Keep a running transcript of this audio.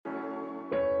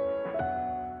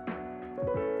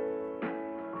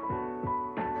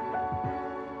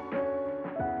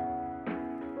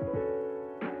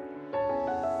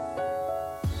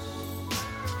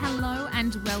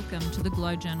and welcome to the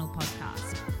Glow Journal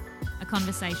podcast, a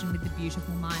conversation with the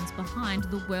beautiful minds behind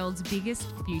the world's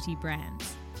biggest beauty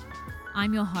brands.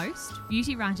 I'm your host,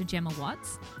 beauty writer Gemma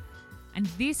Watts, and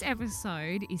this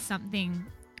episode is something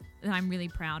that I'm really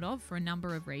proud of for a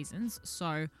number of reasons.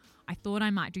 So I thought I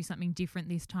might do something different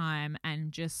this time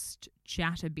and just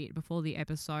chat a bit before the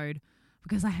episode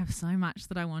because I have so much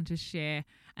that I want to share.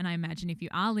 And I imagine if you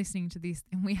are listening to this,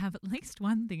 then we have at least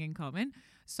one thing in common.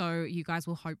 So you guys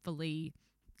will hopefully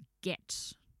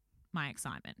get my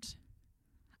excitement.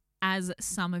 As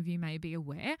some of you may be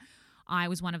aware, I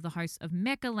was one of the hosts of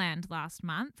Meccaland last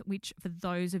month, which for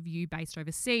those of you based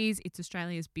overseas, it's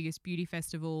Australia's biggest beauty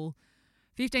festival,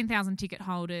 15,000 ticket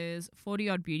holders,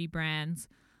 40-odd beauty brands,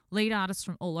 lead artists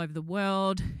from all over the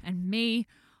world, and me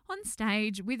on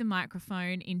stage with a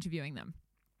microphone interviewing them.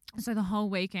 So the whole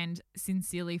weekend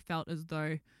sincerely felt as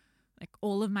though like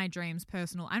all of my dreams,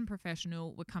 personal and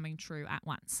professional, were coming true at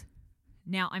once.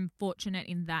 Now, I'm fortunate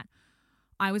in that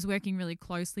I was working really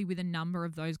closely with a number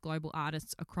of those global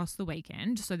artists across the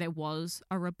weekend, so there was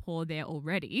a rapport there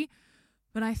already.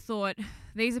 But I thought,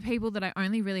 these are people that I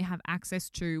only really have access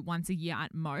to once a year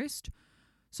at most.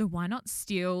 So why not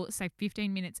steal, say,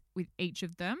 15 minutes with each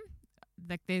of them?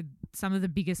 Like, they're some of the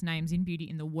biggest names in beauty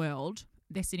in the world.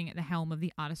 They're sitting at the helm of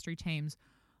the artistry teams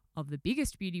of the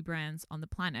biggest beauty brands on the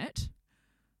planet.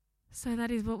 So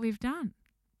that is what we've done.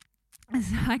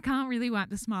 So I can't really wipe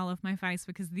the smile off my face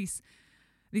because this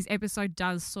episode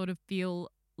does sort of feel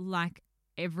like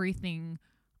everything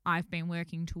I've been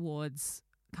working towards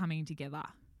coming together.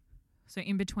 So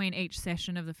in between each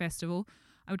session of the festival,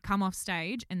 I would come off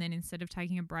stage and then instead of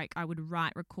taking a break, I would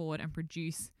write, record and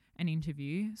produce an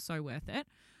interview. So worth it.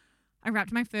 I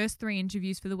wrapped my first 3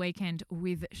 interviews for the weekend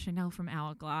with Chanel from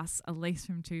Hourglass, Elise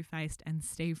from Too Faced and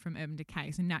Steve from Urban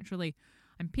Decay. So naturally,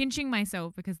 I'm pinching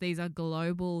myself because these are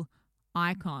global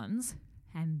icons.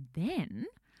 And then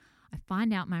I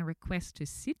find out my request to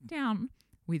sit down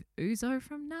with Uzo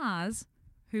from NARS,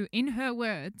 who in her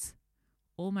words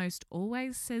almost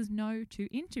always says no to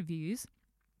interviews,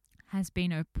 has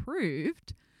been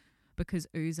approved because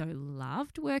Uzo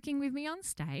loved working with me on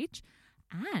stage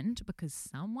and because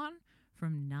someone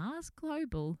from NARS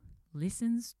Global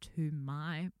listens to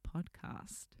my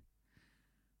podcast.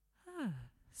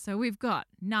 So we've got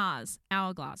NARS,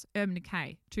 Hourglass, Urban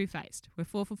Decay, Too Faced. We're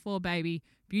 4 for 4, baby.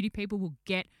 Beauty people will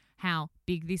get how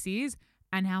big this is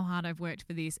and how hard I've worked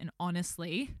for this. And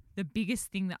honestly, the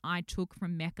biggest thing that I took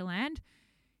from Meccaland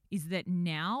is that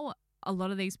now a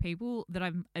lot of these people that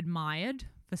I've admired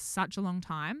for such a long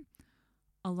time,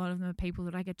 a lot of them are people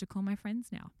that I get to call my friends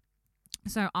now.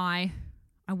 So I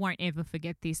won't ever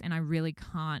forget this, and I really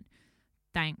can't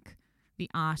thank the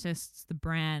artists, the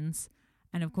brands,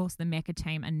 and of course the Mecca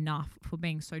team enough for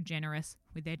being so generous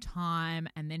with their time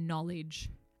and their knowledge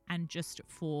and just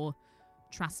for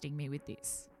trusting me with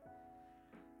this.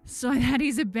 So that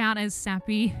is about as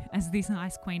sappy as this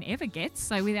nice queen ever gets.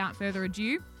 So without further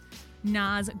ado,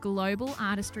 NARS Global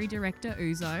Artistry Director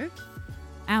Uzo,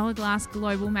 Hourglass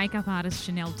Global Makeup Artist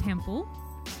Chanel Temple,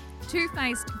 Too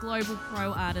Faced Global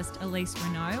Pro Artist Elise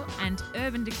Renault, and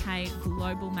Urban Decay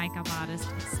Global Makeup Artist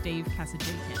Steve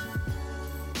Kasajikan.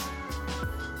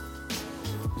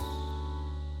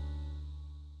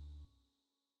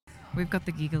 We've got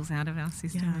the giggles out of our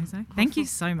system, Uzo. Thank you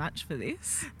so much for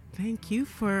this. Thank you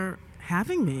for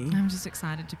having me. I'm just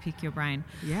excited to pick your brain.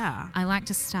 Yeah. I like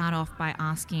to start off by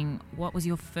asking, what was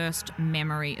your first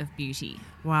memory of beauty?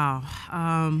 Wow.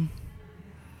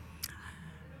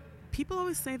 People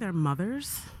always say they're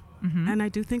mothers, and I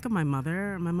do think of my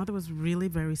mother. My mother was really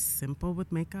very simple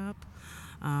with makeup.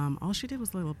 All she did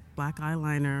was a little black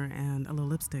eyeliner and a little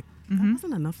lipstick. That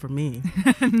wasn't enough for me.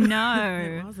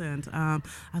 No. It wasn't. I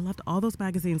loved all those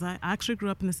magazines. I actually grew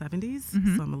up in the 70s,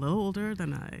 so I'm a little older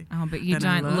than I Oh, but you than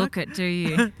I don't look it, do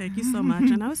you? Thank you so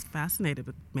much. And I was fascinated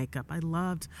with makeup. I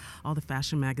loved all the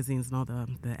fashion magazines and all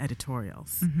the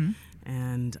editorials.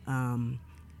 And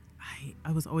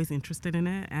I was always interested in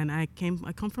it. And I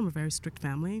come from a very strict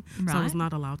family, so I was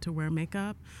not allowed to wear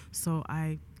makeup. So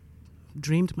I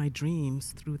dreamed my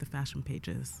dreams through the fashion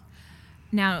pages.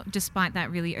 Now, despite that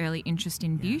really early interest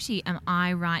in beauty, am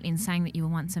I right in saying that you were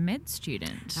once a med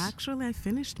student? Actually, I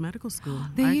finished medical school.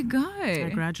 There you go.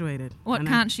 I graduated. What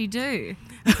can't she do?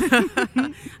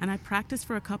 And I practiced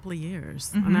for a couple of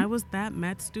years. And I was that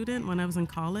med student when I was in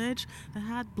college that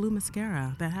had blue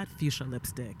mascara, that had fuchsia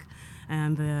lipstick.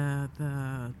 And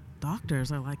the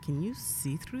doctors are like, can you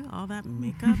see through all that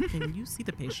makeup? Can you see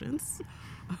the patients?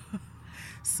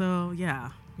 So,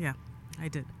 yeah, I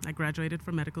did. I graduated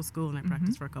from medical school and I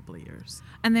practiced for a couple of years.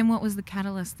 And then what was the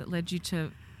catalyst that led you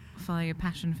to follow your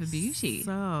passion for beauty?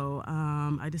 So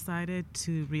I decided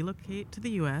to relocate to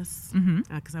the U.S.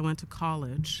 Because I went to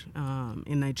college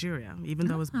in Nigeria, even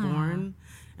though I was born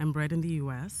and bred in the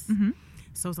U.S.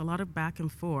 So it was a lot of back and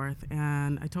forth.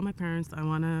 And I told my parents I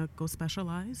want to go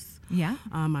specialize. Yeah.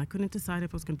 I couldn't decide if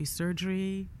it was going to be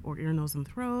surgery or ear, nose, and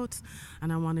throat.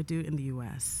 And I want to do it in the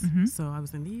U.S. So I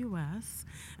was in the U.S.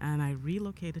 and I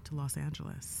relocated to Los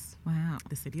Angeles. Wow.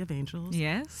 The city of angels.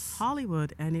 Yes.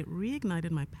 Hollywood. And it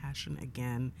reignited my passion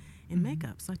again in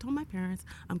makeup. So I told my parents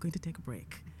I'm going to take a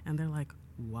break. And they're like,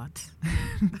 what?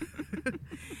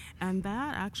 And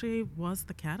that actually was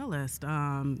the catalyst.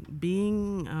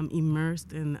 Being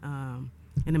immersed in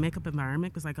a makeup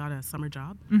environment, because I got a summer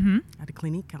job at a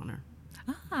Clinique counter.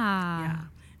 Yeah.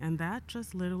 And that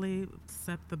just literally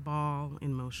set the ball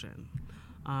in motion.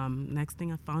 Next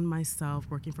thing, I found myself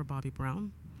working for Bobbi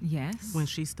Brown. Yes. When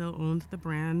she still owned the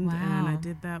brand. Wow. And I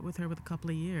did that with her with a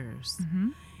couple of years.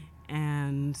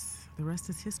 And the rest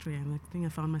is history. And next thing, I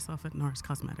found myself at NARS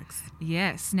Cosmetics.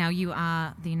 Yes. Now, you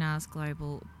are the NARS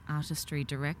Global Artistry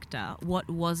Director. What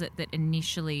was it that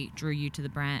initially drew you to the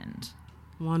brand?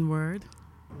 One word,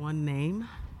 one name.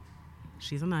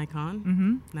 She's an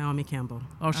icon. Naomi Campbell.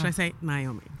 Or should I say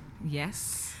Naomi?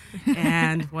 Yes.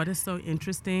 And what is so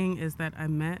interesting is that I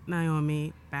met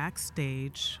Naomi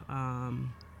backstage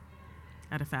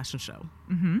at a fashion show.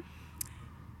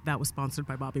 That was sponsored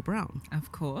by Bobbi Brown.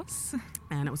 Of course.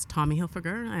 And it was Tommy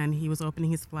Hilfiger, and he was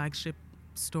opening his flagship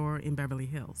store in Beverly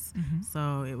Hills.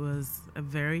 So it was a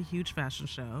very huge fashion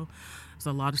show. There was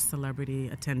a lot of celebrity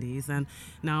attendees, and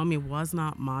Naomi was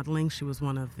not modeling. She was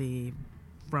one of the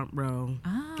front row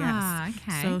guests.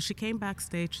 Okay. So she came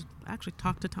backstage to actually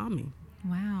talk to Tommy.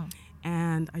 Wow.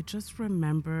 And I just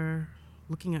remember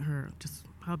looking at her, just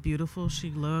how beautiful she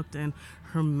looked, and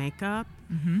her makeup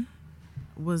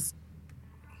was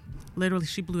literally,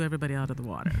 she blew everybody out of the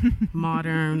water.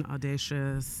 Modern,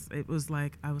 audacious. It was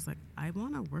like, I was like, I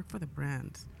want to work for the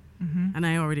brand. And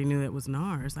I already knew it was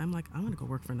NARS. I'm like, I want to go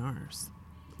work for NARS.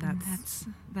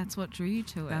 That's what drew you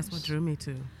to it. That's what drew me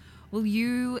to. Well,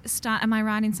 am I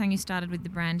right in saying you started with the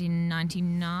brand in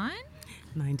 99?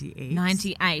 98.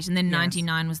 98, and then Yes.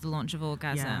 99 was the launch of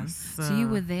Orgasm. Yes. So you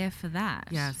were there for that.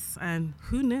 Yes. And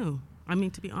who knew? I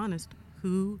mean, to be honest,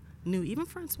 who knew? Even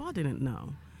Francois didn't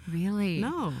know. Really?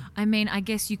 No. I mean, I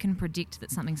guess you can predict that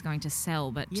something's going to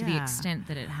sell, but to the Yeah. extent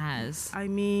that it has. I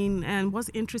mean, and what's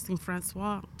interesting,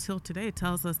 Francois till today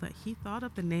tells us that he thought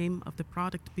of the name of the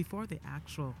product before the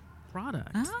actual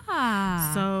product.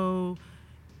 So,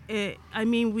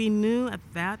 we knew at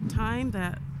that time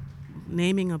that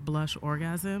naming a blush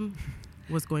Orgasm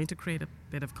was going to create a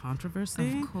bit of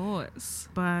controversy. Of course.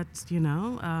 But,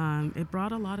 it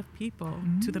brought a lot of people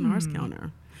to the NARS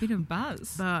counter. Bit of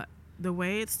buzz. But the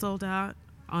way it sold out,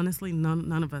 honestly,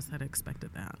 none of us had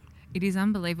expected that. It is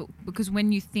unbelievable because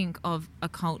when you think of a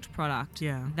cult product,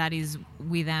 Yeah. that is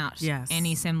without Yes.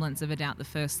 any semblance of a doubt the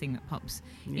first thing that pops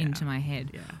Yeah. into my head.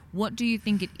 Yeah. What do you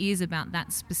think it is about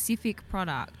that specific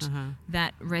product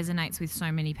that resonates with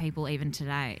so many people even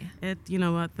today? You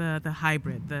know what, the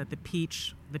hybrid, the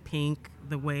peach, the pink,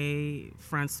 the way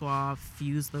Francois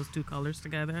fused those two colors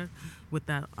together with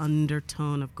that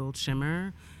undertone of gold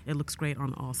shimmer, it looks great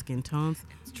on all skin tones.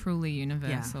 It's truly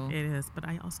universal. Yeah, it is. But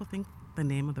I also think the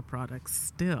name of the product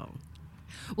still.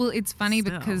 Well, it's funny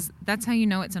Still. because that's how you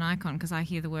know it's an icon, because I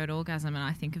hear the word orgasm and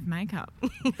I think of makeup.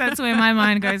 That's where my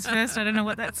mind goes first. I don't know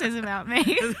what that says about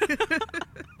me.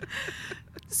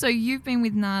 So you've been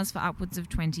with NARS for upwards of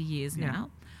 20 years now.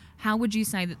 How would you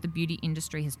say that the beauty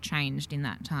industry has changed in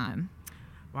that time?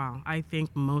 Wow, I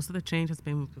think most of the change has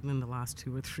been within the last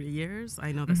 2 or 3 years.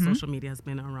 I know that social media has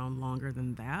been around longer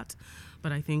than that,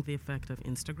 but I think the effect of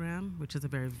Instagram, which is a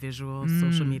very visual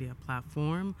social media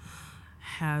platform,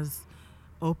 has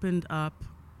opened up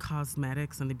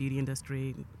cosmetics and the beauty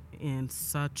industry in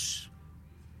such,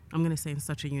 I'm going to say in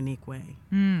such a unique way.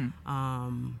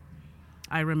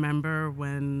 I remember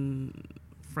when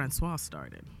Francois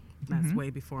started. That's way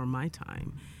before my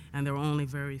time. And there were only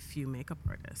very few makeup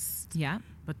artists. Yeah.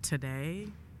 But today,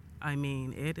 I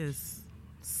mean, it is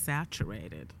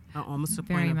saturated, almost to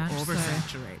the Very point of much so.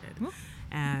 oversaturated.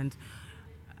 And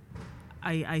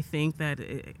I think that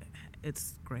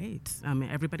it's great. I mean,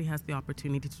 everybody has the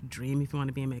opportunity to dream if you want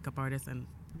to be a makeup artist and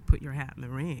put your hat in the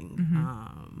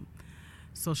ring.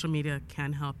 Social media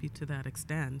can help you to that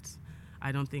extent.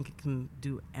 I don't think it can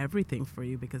do everything for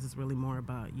you because it's really more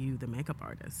about you, the makeup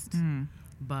artist.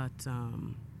 But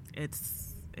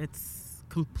it's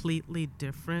completely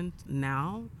different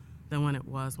now than when it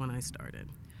was when I started.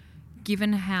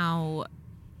 Given how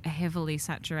heavily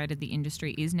saturated the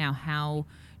industry is now, how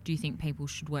do you think people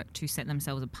should work to set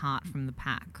themselves apart from the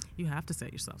pack? You have to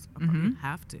set yourselves apart. You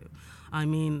have to. I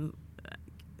mean,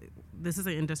 this is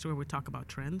an industry where we talk about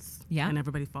trends, and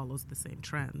everybody follows the same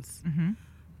trends.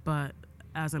 But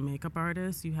as a makeup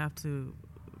artist, you have to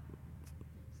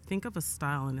think of a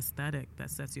style and aesthetic that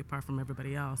sets you apart from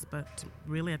everybody else. But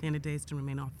really, at the end of the day, is to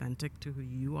remain authentic to who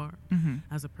you are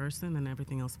as a person, and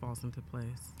everything else falls into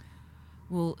place.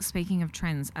 Well, speaking of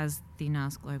trends, as the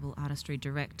NARS Global Artistry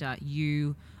Director,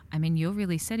 you're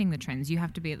really setting the trends. You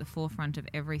have to be at the forefront of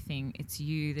everything. It's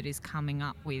you that is coming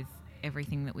up with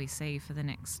everything that we see for the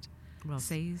next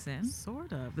season.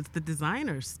 Sort of. It's the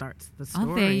designer starts the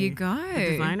story. Oh, there you go. The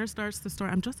designer starts the story.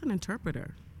 I'm just an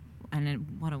interpreter.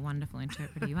 And what a wonderful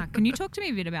interpreter you are. Can you talk to me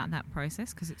a bit about that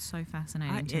process? Because it's so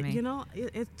fascinating to me.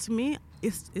 To me,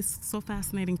 it's so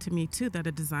fascinating to me, too, that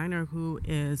a designer who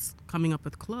is coming up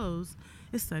with clothes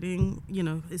is setting,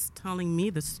 is telling me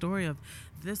the story of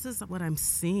this is what I'm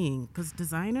seeing. Because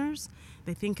designers,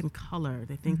 they think in color,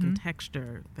 they think in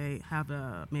texture, they have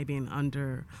maybe an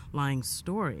underlying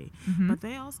story. But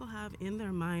they also have in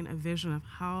their mind a vision of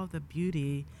how the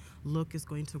beauty look is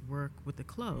going to work with the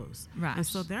clothes. Right. And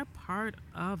so they're part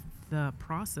of the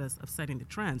process of setting the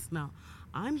trends. Now,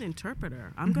 I'm the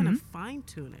interpreter. I'm going to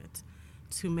fine-tune it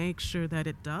to make sure that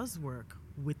it does work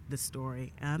with the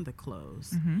story and the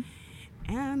clothes.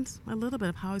 And a little bit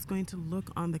of how it's going to look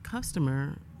on the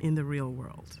customer in the real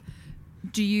world.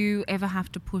 Do you ever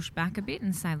have to push back a bit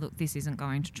and say, look, this isn't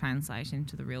going to translate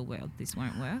into the real world, this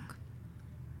won't work?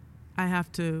 I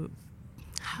have to,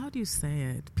 how do you say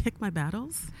it, pick my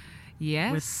battles?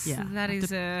 Yes, it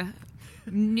was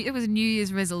a New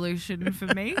Year's resolution for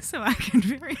me, so I can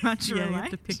very much relate. You have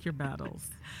to pick your battles.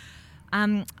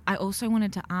 I also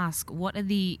wanted to ask, what are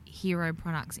the hero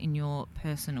products in your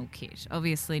personal kit?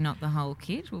 Obviously not the whole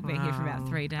kit. We'll be here for about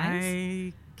 3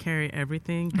 days. I carry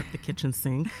everything but the kitchen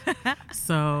sink.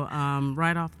 So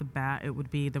right off the bat, it would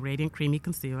be the Radiant Creamy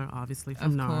Concealer, obviously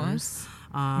from NARS. Of course.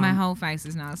 My whole face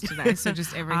is NARS today, so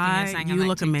just everything you're saying. You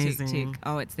look amazing. Tick, tick.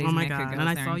 Oh, it's these Oh my makeup God. girls. And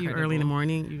I They're saw incredible. you early in the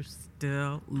morning. You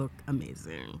still look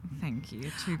amazing. Thank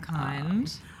you. Too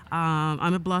kind.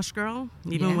 I'm a blush girl.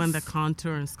 Even when the Yes.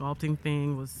 contour and sculpting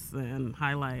thing was in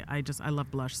highlight, I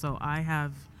love blush. So I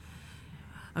have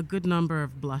a good number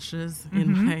of blushes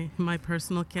in my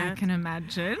personal kit. I can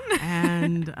imagine.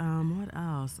 And what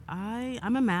else?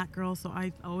 I'm a matte girl, so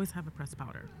I always have a pressed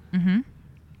powder.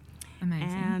 Amazing.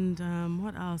 And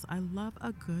what else? I love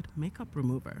a good makeup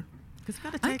remover. Because you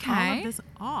got to take all of this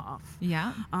off.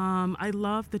 Yeah. I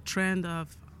love the trend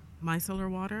of micellar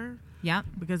water. Yep.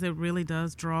 Because it really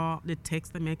does it takes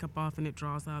the makeup off and it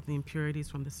draws out the impurities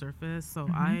from the surface. So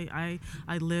I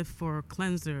live for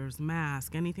cleansers,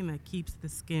 masks, anything that keeps the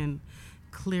skin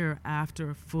clear after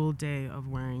a full day of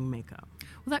wearing makeup.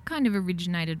 Well, that kind of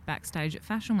originated backstage at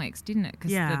Fashion Weeks, didn't it?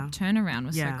 Because the turnaround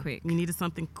was so quick. You needed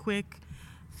something quick,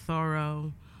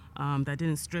 thorough, that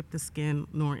didn't strip the skin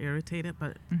nor irritate it,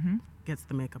 but gets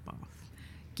the makeup off.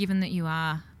 Given that you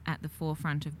are at the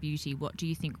forefront of beauty, what do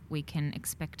you think we can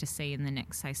expect to see in the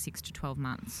next, say, 6 to 12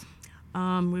 months?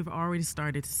 We've already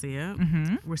started to see it.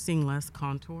 We're seeing less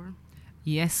contour.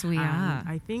 Yes, we are.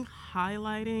 I think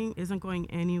highlighting isn't going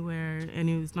anywhere, and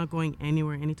it's not going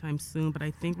anywhere anytime soon, but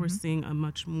I think we're seeing a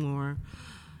much more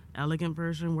elegant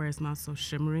version where it's not so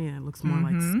shimmery and it looks more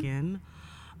like skin.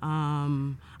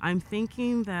 I'm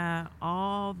thinking that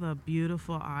all the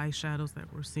beautiful eyeshadows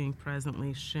that we're seeing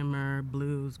presently, shimmer,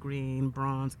 blues, green,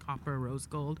 bronze, copper, rose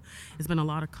gold, there's been a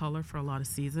lot of color for a lot of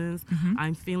seasons.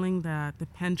 I'm feeling that the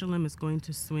pendulum is going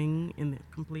to swing in the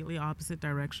completely opposite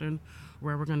direction,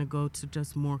 where we're going to go to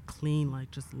just more clean,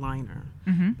 like just liner.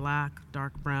 Black,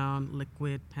 dark brown,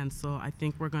 liquid, pencil. I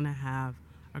think we're going to have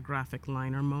a graphic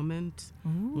liner moment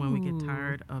when we get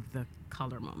tired of the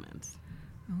color moment.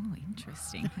 Oh,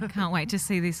 interesting. I can't wait to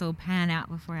see this all pan out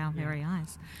before our very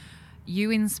eyes.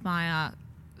 You inspire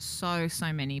so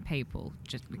many people,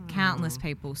 just countless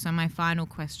people. So my final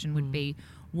question would be,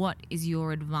 what is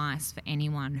your advice for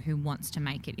anyone who wants to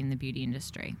make it in the beauty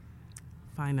industry?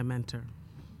 Find a mentor.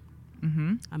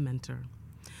 A mentor.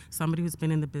 Somebody who's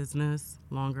been in the business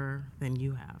longer than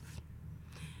you have.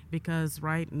 Because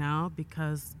right now,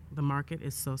 because the market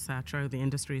is so saturated, the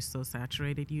industry is so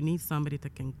saturated, you need somebody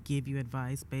that can give you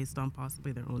advice based on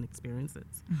possibly their own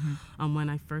experiences. When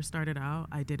I first started out,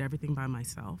 I did everything by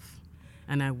myself.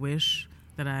 And I wish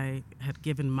that I had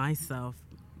given myself,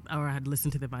 or I had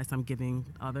listened to the advice I'm giving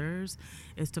others,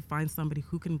 is to find somebody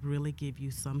who can really give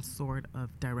you some sort of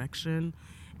direction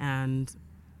and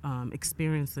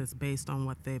experiences based on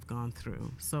what they've gone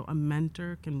through. So a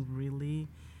mentor can really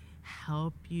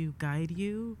help you, guide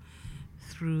you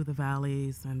through the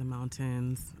valleys and the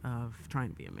mountains of trying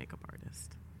to be a makeup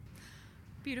artist.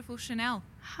 Beautiful. Chanel,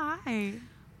 Hi.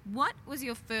 what was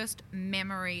your first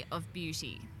memory of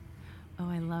beauty? Oh,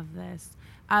 I love this.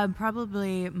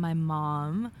 Probably my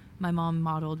mom. My mom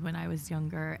modeled when I was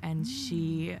younger, and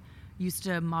she used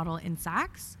to model in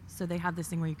Saks. So they have this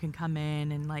thing where you can come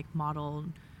in and like model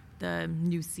the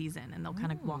new season, and they'll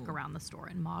kind of walk around the store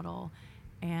and model.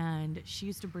 And she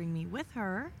used to bring me with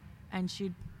her, and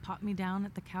she'd pop me down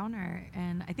at the counter,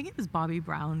 and I think it was Bobbi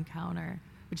Brown counter,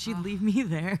 but she'd leave me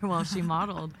there while she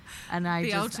modeled. And I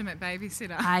The just, ultimate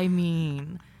babysitter. I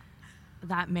mean,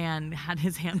 that man had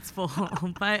his hands full.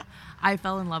 But I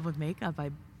fell in love with makeup. I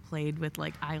played with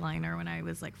like eyeliner when I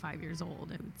was like 5 years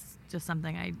old. It's just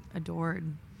something I adored.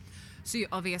 So you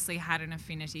obviously had an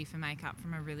affinity for makeup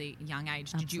from a really young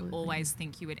age. Did you Absolutely. always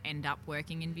think you would end up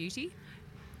working in beauty?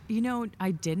 You know,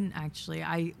 I didn't actually.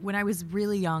 When I was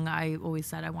really young, I always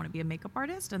said I want to be a makeup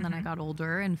artist, and then I got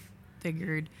older and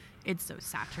figured it's so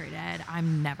saturated.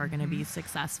 I'm never going to be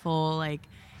successful. Like,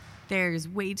 there's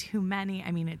way too many.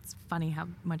 I mean, it's funny how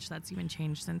much that's even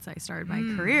changed since I started my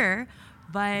career.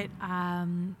 But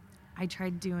I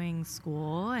tried doing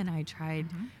school, and I tried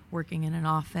working in an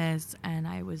office, and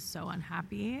I was so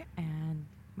unhappy, and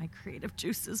my creative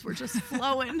juices were just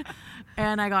flowing.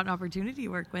 And I got an opportunity to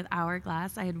work with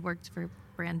Hourglass. I had worked for a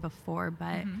brand before,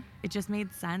 but it just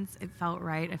made sense. It felt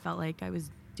right. I felt like I was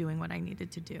doing what I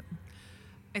needed to do.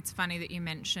 It's funny that you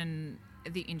mention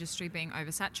the industry being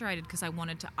oversaturated, because I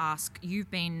wanted to ask,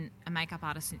 you've been a makeup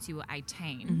artist since you were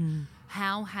 18.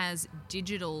 How has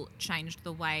digital changed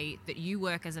the way that you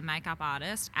work as a makeup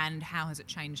artist, and how has it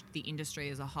changed the industry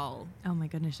as a whole? Oh my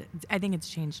goodness. I think it's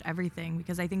changed everything,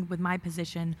 because I think with my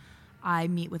position, I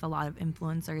meet with a lot of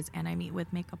influencers and I meet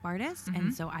with makeup artists.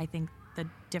 And so I think the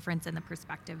difference in the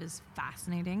perspective is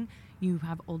fascinating. You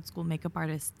have old school makeup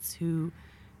artists who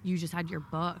you just had your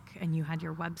book and you had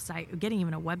your website. Getting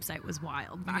even a website was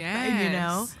wild back then, you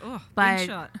know? Oh, But big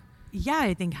shot. yeah,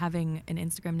 I think having an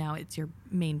Instagram now, it's your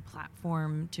main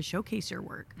platform to showcase your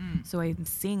work. So I'm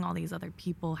seeing all these other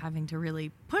people having to really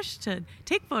push to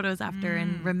take photos after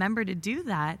and remember to do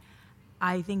that.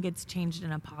 I think it's changed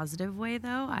in a positive way,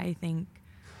 though. I think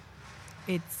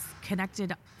it's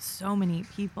connected so many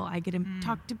people. I get to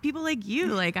talk to people like you.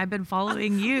 Like, I've been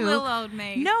following you. Little old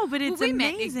me. No, but it's Well, we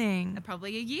amazing. Met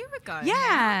probably a year ago.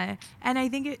 Yeah. And I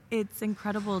think it's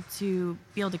incredible to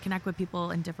be able to connect with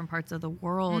people in different parts of the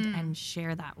world and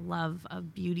share that love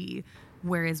of beauty.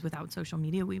 Whereas without social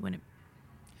media, we wouldn't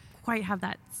quite have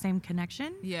that same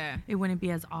connection. Yeah. It wouldn't be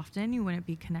as often. You wouldn't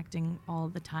be connecting all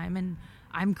the time. And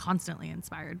I'm constantly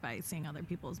inspired by seeing other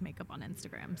people's makeup on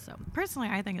Instagram. So personally,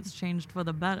 I think it's changed for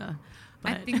the better.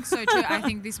 I But think so too. I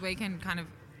think this weekend kind of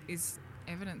is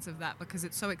evidence of that, because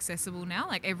it's so accessible now.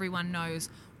 Like, everyone knows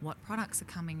what products are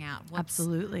coming out.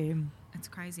 absolutely. It's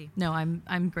crazy. No,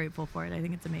 I'm grateful for it. I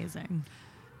think it's amazing.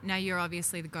 Now, you're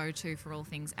obviously the go-to for all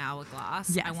things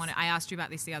Hourglass. Yes. I asked you about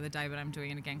this the other day, but I'm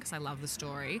doing it again because I love the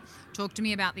story. Talk to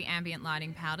me about the ambient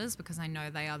lighting powders, because I know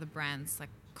they are the brand's like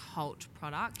cult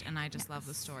product, and I just love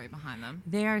the story behind them.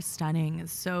 They are stunning.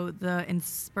 So the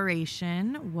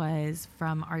inspiration was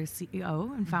from our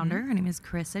CEO and founder. Her name is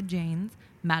Carissa Janes.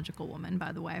 Magical woman,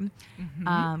 by the way.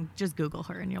 Just Google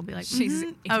her and you'll be like, She's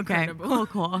incredible.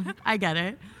 Okay, cool. I get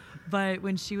it. But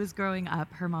when she was growing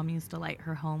up, her mom used to light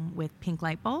her home with pink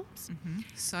light bulbs.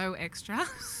 So extra.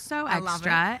 So I love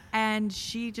extra. And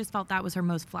she just felt that was her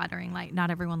most flattering light.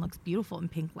 Not everyone looks beautiful in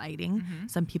pink lighting.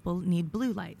 Some people need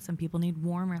blue light. Some people need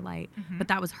warmer light. But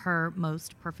that was her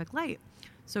most perfect light.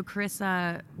 So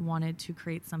Carissa wanted to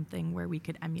create something where we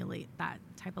could emulate that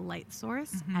type of light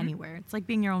source anywhere. It's like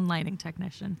being your own lighting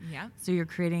technician. Yeah. So you're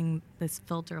creating this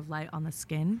filter of light on the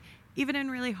skin. Even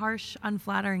in really harsh,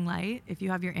 unflattering light, if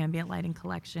you have your ambient lighting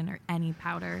collection or any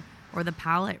powder or the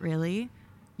palette, really,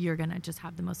 you're going to just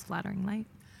have the most flattering light.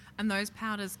 And those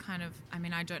powders kind of, I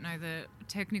mean, I don't know the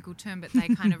technical term, but they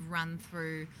kind of run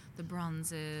through the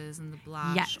bronzes and the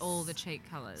blush, Yes. all the cheek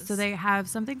colors. So they have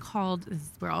something called, this is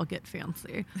where I'll get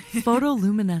fancy,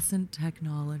 photoluminescent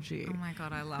technology. Oh my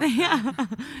God, I love that. Yeah.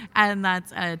 And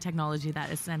that's a technology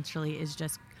that essentially is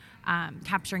just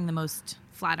capturing the most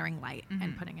flattering light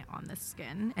and putting it on the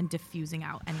skin and diffusing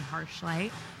out any harsh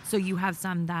light. So you have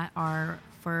some that are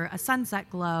for a sunset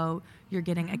glow, you're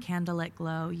getting a candlelit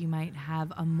glow. You might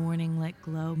have a morning lit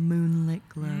glow, moonlit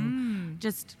glow,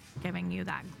 just giving you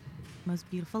that most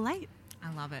beautiful light.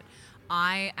 I love it.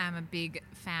 I am a big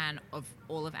fan of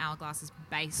all of Hourglass's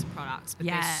base products, but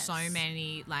Yes. there's so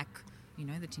many, like, you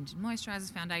know, the tinted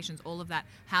moisturizers, foundations, all of that.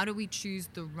 How do we choose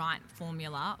the right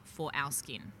formula for our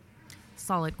skin?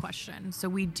 Solid question. So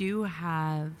we do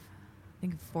have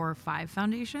think 4 or 5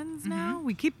 foundations now.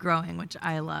 We keep growing, which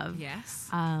I love. Yes.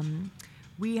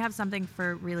 We have something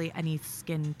for really any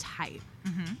skin type.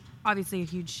 Obviously, a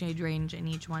huge shade range in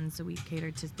each one, so we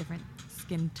cater to different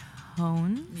skin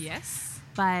tones. Yes.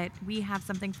 But we have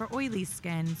something for oily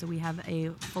skin, so we have a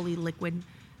fully liquid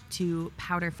to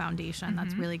powder foundation.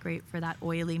 That's really great for that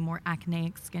oily, more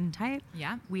acneic skin type.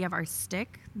 Yeah. We have our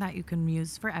stick that you can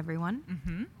use for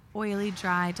everyone. Oily,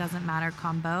 dry, doesn't matter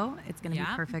combo. It's going to be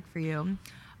perfect for you.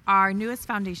 Our newest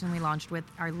foundation we launched with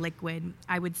our liquid,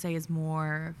 I would say, is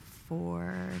more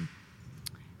for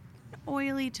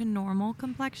oily to normal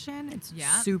complexion. It's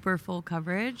super full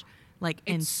coverage. Like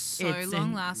It's so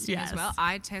long lasting as well. Yes.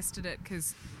 I tested it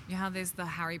because you know how there's the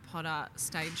Harry Potter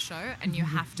stage show and you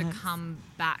have to come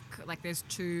back, like there's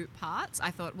 2 parts. I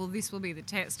thought, well, this will be the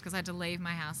test because I had to leave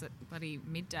my house at bloody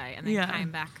midday and then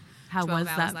came back How 12 was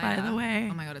hours that, later. by the way?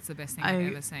 Oh my God, it's the best thing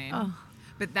I've ever seen. Oh.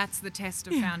 But that's the test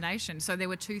of foundation. So there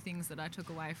were 2 things that I took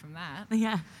away from that.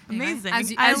 Yeah, Anyway, amazing. as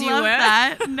you I love were.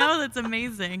 that. No, that's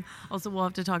amazing. Also, we'll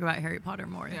have to talk about Harry Potter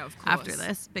more Of after course.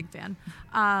 this. Big fan.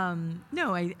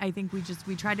 No, I think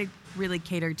we try to really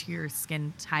cater to your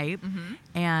skin type,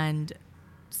 and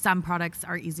some products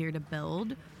are easier to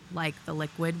build, like the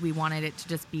liquid. We wanted it to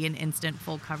just be an instant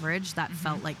full coverage that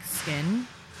felt like skin.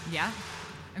 Yeah.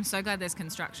 I'm so glad the's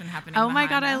construction happening. Oh my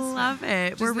behind God, I us. love it.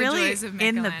 Just We're the really joys of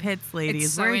in the Meckerland. pits, ladies.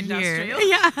 It's so We're industrial. here.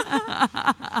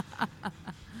 Yeah.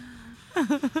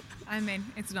 I mean,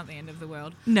 it's not the end of the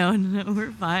world. No,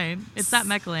 we're fine. It's that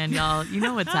Meckerland, y'all. You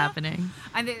know what's happening.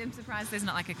 I'm surprised there's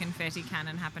not like a confetti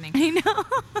cannon happening. I know.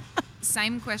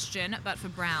 Same question, but for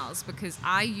brows, because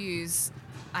my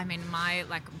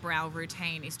like brow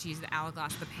routine is to use the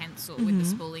Hourglass, the pencil with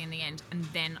the spoolie in the end, and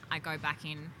then I go back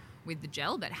in with the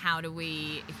gel. But how do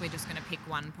we, if we're just going to pick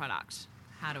one product,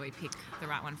 how do we pick the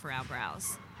right one for our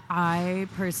brows? I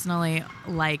personally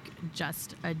like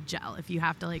just a gel if you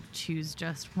have to like choose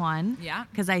just one. Yeah.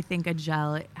 Because I think a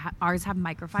gel, ours have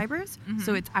microfibers,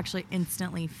 so it's actually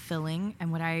instantly filling. And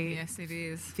what I Yes, it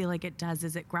is. feel like it does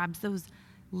is it grabs those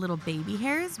little baby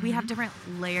hairs. We have different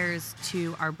layers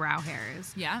to our brow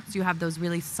hairs. Yeah. So you have those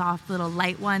really soft little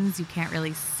light ones you can't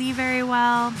really see very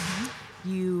well.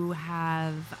 You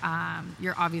have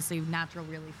your obviously natural,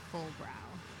 really full brow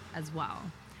as well.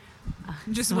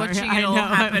 Just Sorry, watching I it all know,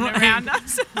 happen I'm like- around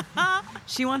us.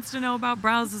 She wants to know about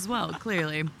brows as well,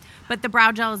 clearly. But the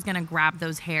brow gel is going to grab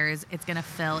those hairs. It's going to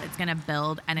fill, it's going to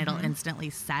build, and it'll instantly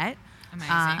set.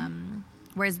 Amazing.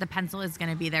 Whereas the pencil is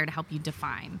going to be there to help you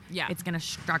define. Yeah. It's going to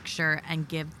structure and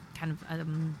give kind of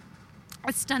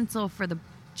a stencil for the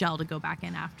gel to go back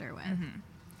in after with.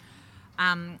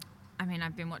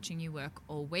 I've been watching you work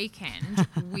all weekend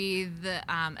with,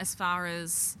 as far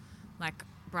as like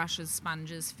brushes,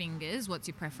 sponges, fingers, what's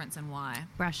your preference and why?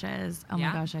 Brushes. Oh Yeah.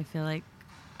 my gosh, I feel like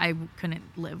I couldn't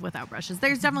live without brushes.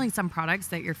 There's definitely some products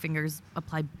that your fingers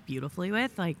apply beautifully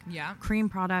with, like Yeah. cream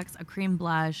products, a cream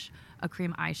blush, a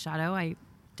cream eyeshadow. I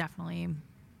definitely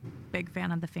big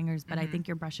fan of the fingers, but I think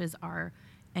your brushes are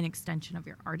an extension of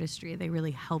your artistry. They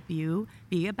really help you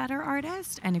be a better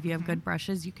artist. And if you have good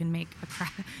brushes, you can make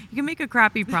a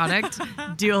crappy product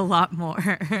do a lot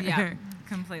more. Yeah,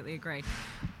 completely agree.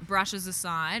 Brushes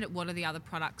aside, what are the other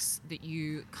products that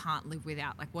you can't live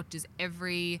without? Like, what does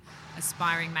every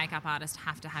aspiring makeup artist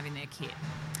have to have in their kit?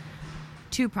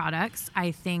 2 products.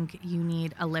 I think you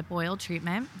need a lip oil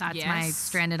treatment. That's my Yes.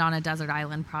 Stranded on a Desert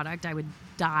Island product. I would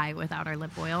die without our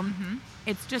lip oil.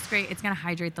 It's just great. It's going to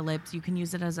hydrate the lips. You can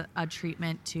use it as a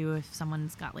treatment too if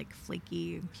someone's got like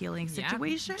flaky peeling Yeah,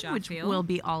 situation, jar which feel. will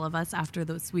be all of us after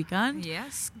this weekend.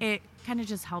 Yes. It kind of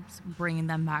just helps bring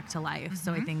them back to life.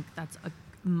 So I think that's a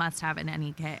must have in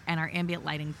any kit. And our ambient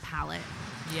lighting palette,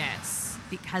 Yes.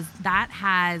 because that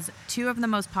has 2 of the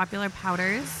most popular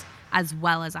powders as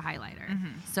well as a highlighter.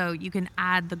 So you can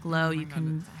add the glow, you God,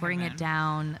 can that's bring heaven. it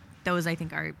down. Those I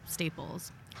think are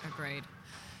staples. Agreed.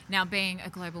 Now, being a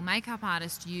global makeup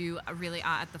artist, you really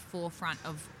are at the forefront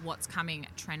of what's coming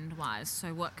trend-wise.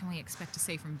 So what can we expect to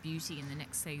see from beauty in the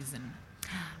next season?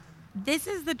 This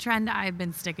is the trend I've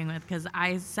been sticking with because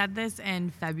I said this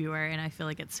in February and I feel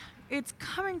like it's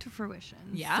coming to fruition.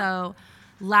 Yeah. So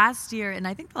last year, and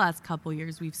I think the last couple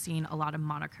years, we've seen a lot of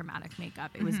monochromatic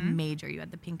makeup. It was major. You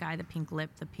had the pink eye, the pink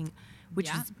lip, the pink, which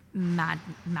Yeah. is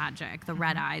magic, the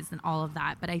red eyes and all of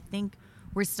that. But I think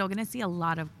we're still going to see a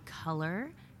lot of color.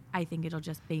 I think it'll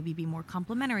just maybe be more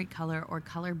complementary color or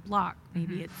color block.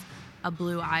 Maybe it's a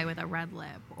blue eye with a red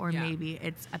lip, or Yeah. maybe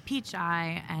it's a peach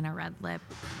eye and a red lip,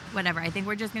 whatever. I think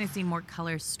we're just going to see more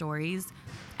color stories,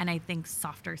 and I think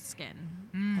softer skin.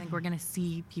 I think we're going to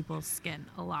see people's skin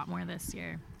a lot more this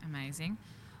year. Amazing.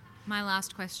 My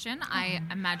last question. I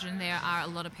imagine there are a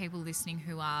lot of people listening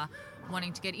who are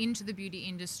wanting to get into the beauty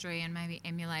industry and maybe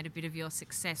emulate a bit of your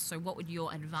success. So what would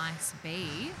your advice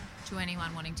be to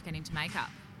anyone wanting to get into makeup?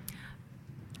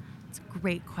 It's a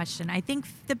great question. I think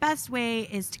the best way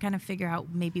is to kind of figure out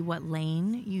maybe what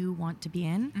lane you want to be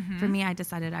in. For me, I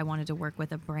decided I wanted to work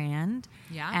with a brand.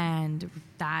 Yeah. And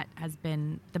that has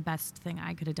been the best thing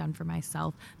I could have done for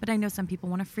myself. But I know some people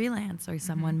want to freelance, or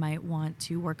someone might want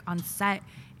to work on set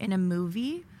in a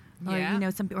movie, or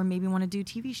Yeah. or maybe want to do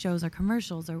TV shows or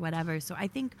commercials or whatever. So I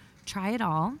think try it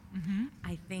all.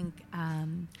 I think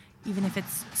even if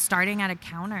it's starting at a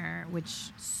counter, which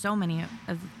so many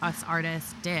of us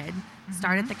artists did,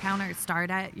 start at the counter, start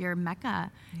at your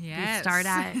Mecca. Yes. You start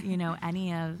at,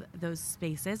 any of those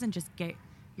spaces and just get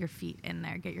your feet in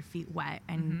there, get your feet wet,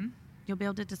 and you'll be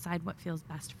able to decide what feels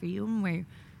best for you and where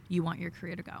you want your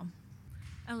career to go.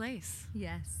 Elise,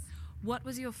 Yes. what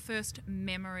was your first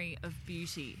memory of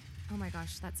beauty? Oh my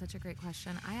gosh, that's such a great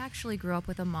question. I actually grew up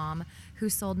with a mom who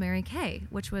sold Mary Kay,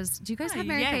 which was, do you guys have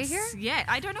Mary Kay here? Yeah,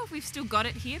 I don't know if we've still got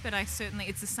it here, but it's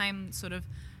the same sort of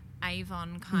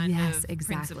Avon kind Yes, of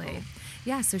exactly. principle.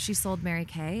 Yeah, so she sold Mary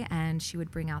Kay, and she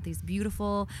would bring out these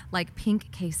beautiful, like,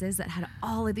 pink cases that had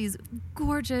all of these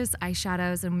gorgeous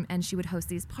eyeshadows, and she would host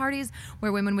these parties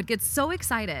where women would get so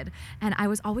excited. And I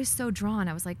was always so drawn.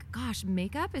 I was like, gosh,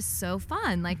 makeup is so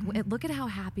fun. Like, look at how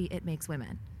happy it makes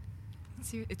women.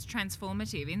 It's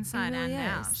transformative inside and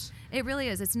out. It really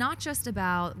is. It's not just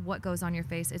about what goes on your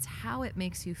face, it's how it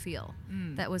makes you feel.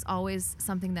 That was always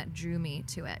something that drew me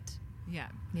to it. Yeah.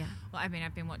 Yeah. Well, I've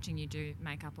been watching you do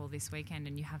makeup all this weekend,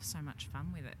 and you have so much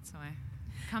fun with it. So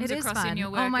comes It is across fun. in your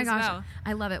work oh my as gosh, well.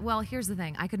 I love it. Well, here's the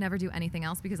thing. I could never do anything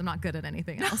else because I'm not good at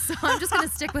anything else. So I'm just going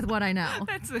to stick with what I know.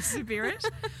 That's the spirit.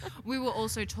 We were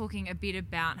also talking a bit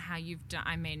about how you've done.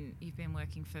 I mean, you've been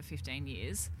working for 15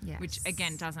 years, which Yes.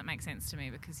 again doesn't make sense to me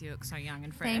because you look so young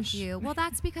and fresh. Thank you. Well,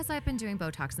 that's because I've been doing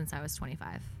Botox since I was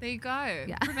 25. There you go.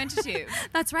 Yeah. Preventative.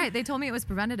 That's right. They told me it was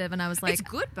preventative, and I was like, it's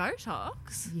good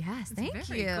Botox. yes, It's thank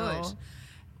very you. good.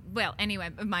 Well, anyway,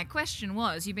 my question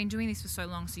was, you've been doing this for so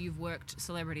long, so you've worked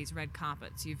celebrities, red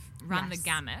carpets, you've run the Yes.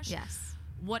 gamut. Yes.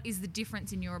 What is the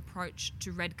difference in your approach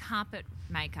to red carpet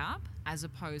makeup as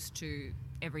opposed to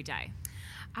every day?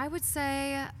 I would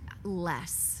say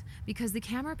less, because the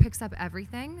camera picks up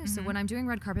everything. So when I'm doing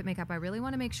red carpet makeup, I really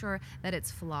want to make sure that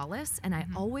it's flawless, and I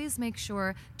always make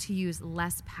sure to use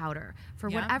less powder. For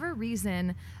Yeah. whatever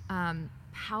reason,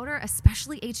 powder,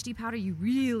 especially HD powder, you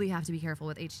really have to be careful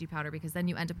with HD powder, because then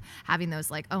you end up having those,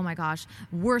 like, oh my gosh,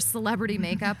 worst celebrity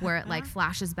makeup where it like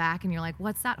flashes back and you're like,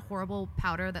 what's that horrible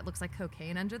powder that looks like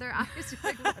cocaine under their eyes? You're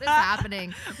like, what is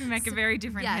happening? We make a very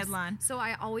different Yes. headline. So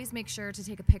I always make sure to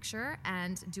take a picture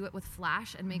and do it with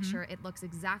flash and make sure it looks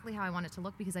exactly how I want it to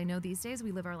look, because I know these days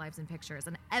we live our lives in pictures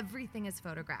and everything is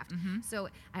photographed. So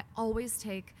I always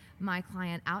take my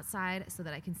client outside so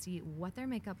that I can see what their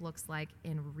makeup looks like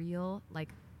in real, like,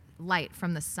 light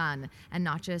from the sun, and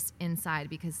not just inside,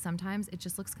 because sometimes it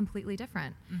just looks completely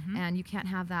different, and you can't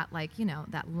have that, like,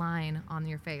 that line on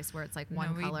your face where it's like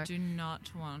one No, color. we do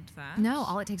not want that. No,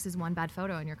 all it takes is one bad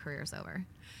photo and your career's over.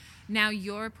 Now,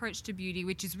 your approach to beauty,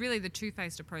 which is really the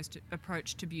two-faced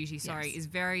approach to beauty, Yes. is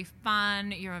very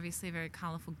fun. You're obviously a very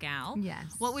colourful gal.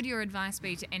 Yes. What would your advice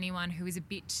be to anyone who is a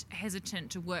bit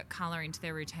hesitant to work colour into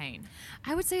their routine?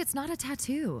 I would say it's not a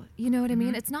tattoo. You know what I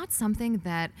mean? It's not something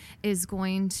that is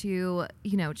going to,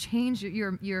 change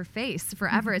your face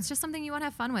forever. It's just something you want to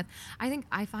have fun with.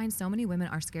 I find so many women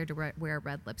are scared to wear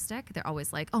red lipstick. They're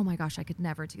always like, oh my gosh, I could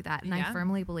never do that. And Yeah. I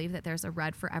firmly believe that there's a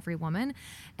red for every woman.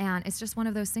 And it's just one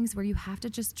of those things where you have to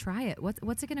just try it.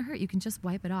 What's it going to hurt? You can just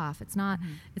wipe it off. It's not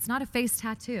a face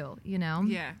tattoo,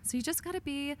 Yeah. So you just got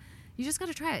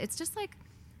to try it. It's just like,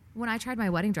 when I tried my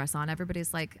wedding dress on,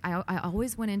 everybody's like, I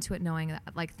always went into it knowing that,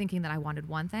 like, thinking that I wanted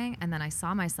one thing, and then I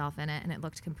saw myself in it and it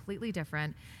looked completely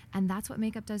different. And that's what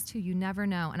makeup does too. You never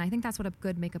know. And I think that's what a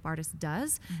good makeup artist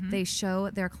does. They show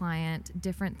their client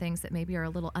different things that maybe are a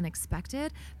little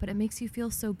unexpected, but it makes you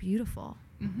feel so beautiful.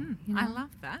 You I know? love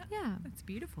that. Yeah. That's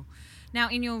beautiful. Now,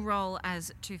 in your role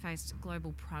as Too Faced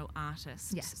Global Pro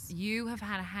Artist, Yes. you have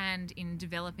had a hand in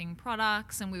developing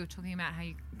products, and we were talking about how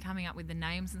you're coming up with the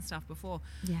names and stuff before.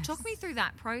 Yes. Talk me through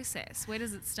that process. Where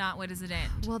does it start? Where does it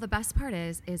end? Well, the best part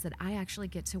is that I actually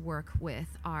get to work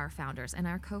with our founders, and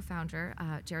our co-founder,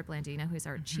 Jared Blandino, who's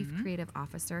our chief creative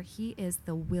officer. He is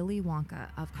the Willy Wonka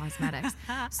of cosmetics.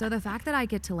 So the fact that I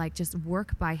get to, like, just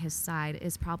work by his side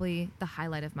is probably the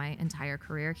highlight of my entire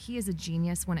career. He is a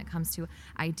genius when it comes to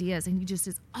ideas, and he just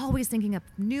is always thinking of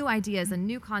new ideas and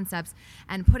new concepts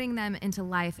and putting them into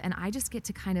life. And I just get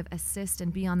to kind of assist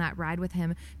and be on that ride with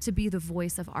him to be the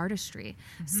voice of artistry.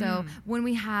 So when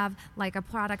we have like a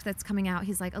product that's coming out,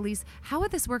 he's like, Elise, how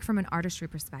would this work from an artistry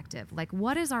perspective? Like,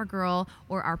 what is our girl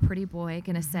or our pretty boy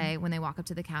gonna say when they walk up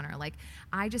to the counter? Like,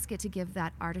 I just get to give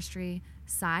that artistry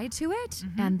side to it,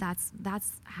 and that's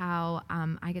how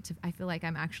I feel like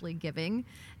I'm actually giving,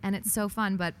 and it's so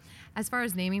fun. But as far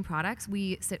as naming products,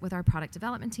 we sit with our product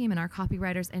development team and our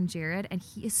copywriters and Jared, and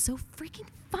he is so freaking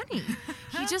funny.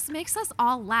 He just makes us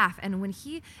all laugh. And when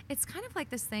it's kind of like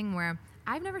this thing where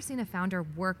I've never seen a founder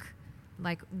work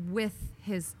like with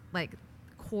his like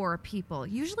core people.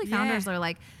 Usually founders are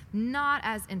like not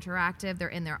as interactive. They're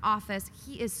in their office.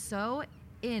 He is so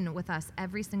in with us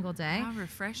every single day. How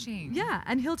refreshing. Yeah,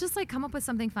 and he'll just like come up with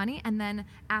something funny and then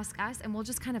ask us, and we'll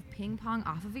just kind of ping pong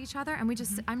off of each other, and we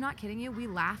just I'm not kidding you, we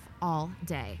laugh all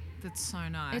day. That's so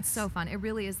nice. It's so fun. It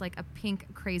really is like a pink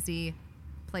crazy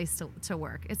place to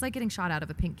work. It's like getting shot out of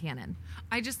a pink cannon.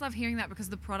 I just love hearing that because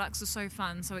the products are so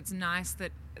fun, so it's nice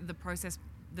that the process,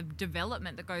 the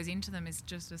development that goes into them is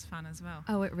just as fun as well.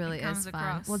 Oh, it really is fun.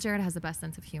 Across. Well, Jared has the best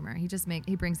sense of humor. He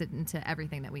brings it into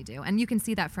everything that we do, and you can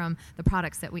see that from the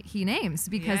products that he names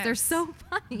because they're so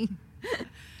funny.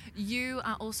 You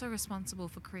are also responsible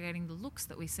for creating the looks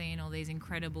that we see in all these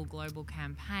incredible global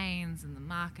campaigns and the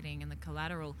marketing and the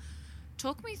collateral.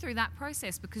 Talk me through that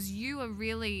process, because you are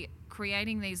really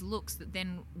creating these looks that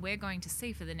then we're going to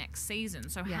see for the next season.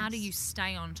 So how do you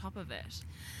stay on top of it?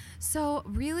 So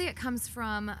really it comes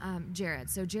from Jared.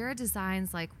 So Jared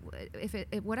designs like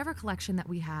whatever collection that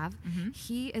we have,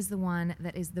 he is the one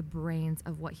that is the brains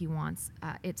of what he wants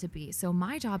it to be. So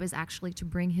my job is actually to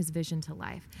bring his vision to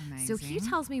life. Amazing. So he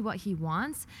tells me what he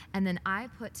wants, and then I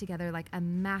put together like a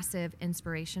massive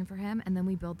inspiration for him, and then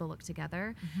we build the look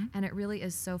together. And it really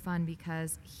is so fun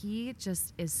because he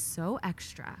just is so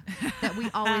extra that we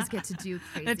always get to do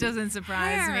crazy. That doesn't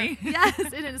surprise me. Yes,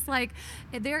 and it's like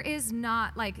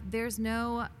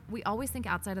we always think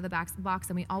outside of the box,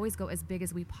 and we always go as big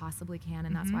as we possibly can,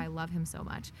 and that's why I love him so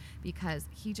much, because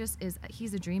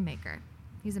he's a dream maker.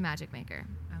 He's a magic maker.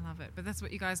 I love it. But that's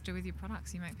what you guys do with your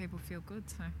products. You make people feel good.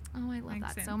 So I love makes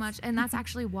that sense. so much. And that's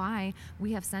actually why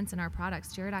we have scents in our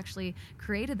products. Jared actually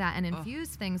created that and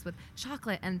infused things with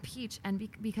chocolate and peach, and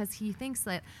because he thinks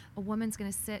that a woman's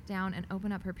going to sit down and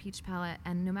open up her peach palette,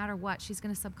 and no matter what, she's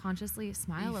going to subconsciously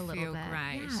smile a little feel bit.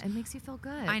 great. Yeah, it makes you feel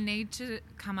good. I need to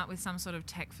come up with some sort of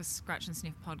tech for Scratch and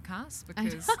Sniff podcast,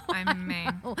 because I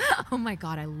mean, oh my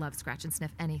God, I love Scratch and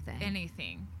Sniff anything.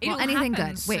 Anything. Well, It'll anything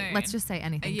happen good. Wait, soon. let's just say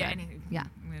anything Yeah, good. anything. Yeah.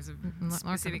 There's a Mark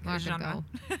specific it genre.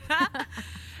 go.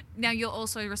 Now, you're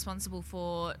also responsible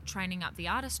for training up the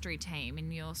artistry team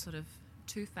in your sort of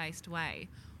two-faced way.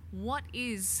 What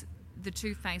is the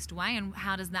two-faced way, and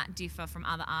how does that differ from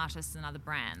other artists and other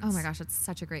brands? Oh my gosh, that's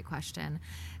such a great question.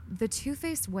 The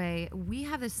two-faced way, we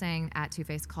have this saying at Too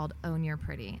Faced called own your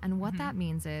pretty. And what that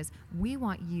means is we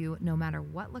want you, no matter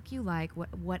what look you like,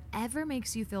 whatever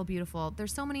makes you feel beautiful.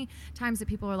 There's so many times that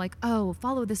people are like, oh,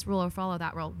 follow this rule or follow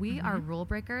that rule. We are rule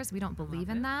breakers. We don't believe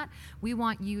in that. We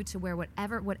want you to wear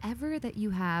whatever that you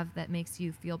have that makes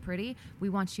you feel pretty. We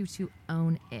want you to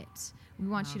own it. We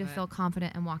want you to feel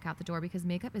confident and walk out the door, because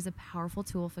makeup is a powerful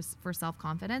tool for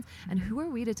self-confidence. And who are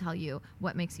we to tell you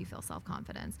what makes you feel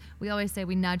self-confidence? We always say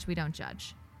we nudge, we don't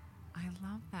judge. I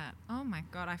love that. Oh my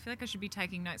God, I feel like I should be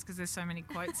taking notes because there's so many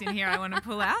quotes in here I want to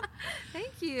pull out.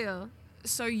 Thank you.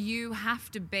 So you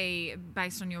have to be,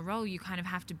 based on your role, you kind of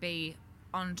have to be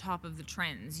on top of the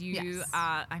trends. You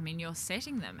are, you're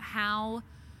setting them. How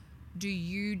do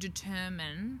you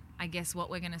determine, I guess, what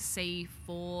we're going to see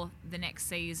for the next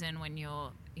season when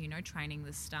you're, training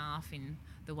the staff in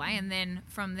the way? And then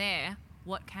from there,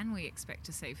 what can we expect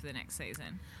to see for the next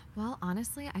season? Well,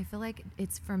 honestly, I feel like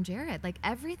it's from Jared. Like,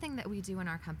 everything that we do in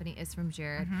our company is from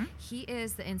Jared. He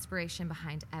is the inspiration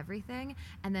behind everything.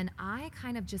 And then I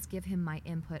kind of just give him my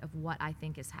input of what I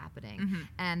think is happening.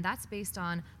 And that's based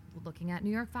on looking at New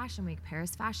York Fashion Week,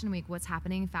 Paris Fashion Week. What's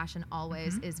happening in fashion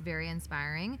always is very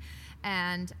inspiring.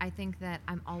 And I think that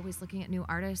I'm always looking at new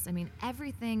artists. I mean,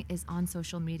 everything is on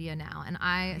social media now, and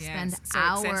I spend so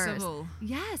hours. accessible.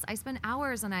 Yes, I spend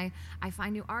hours, and I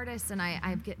find new artists, and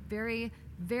I get very,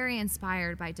 very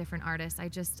inspired by different artists.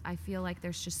 I feel like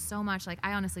there's just so much. Like,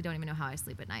 I honestly don't even know how I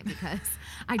sleep at night, because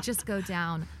I just go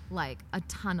down like a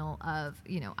tunnel of,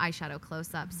 eyeshadow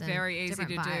close-ups and very easy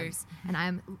different to vibes. do.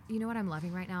 And what I'm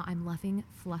loving right now? I'm loving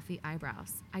fluffy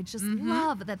eyebrows. I just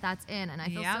love that that's in, and I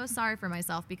feel so sorry for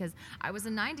myself, because I was a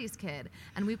 90s kid,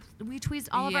 and we tweezed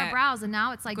all of our brows, and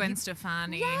now it's like Gwen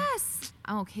Stefani. Yes.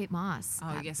 Oh, Kate Moss.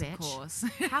 Oh, that yes, bitch. of course.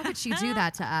 How could she do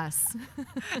that to us?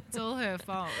 It's all her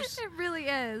fault. It really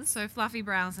is. So fluffy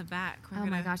brows are back. Oh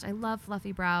my gosh, I love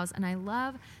fluffy brows, and I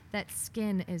love that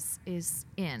skin is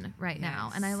in right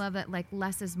now, and I love that like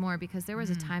less is more, because there was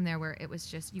a time there where it was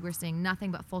just you were seeing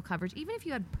nothing but full coverage, even if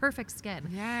you had perfect skin.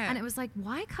 Yeah. And it was like,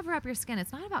 why cover up your skin?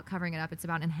 It's not about covering it up; it's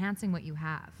about enhancing what you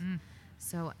have.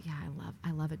 So yeah,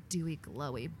 I love a dewy,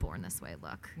 glowy, born this way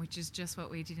look. Which is just what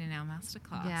we did in our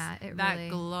masterclass. Yeah, it that really.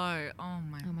 glow. Oh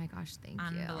my gosh, thank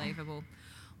you. Unbelievable.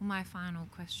 Well, my final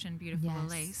question, beautiful Yes.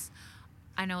 Elise.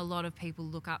 I know a lot of people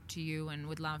look up to you and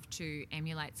would love to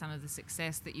emulate some of the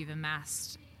success that you've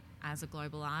amassed as a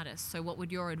global artist. So what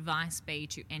would your advice be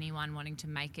to anyone wanting to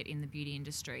make it in the beauty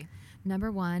industry?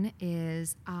 Number one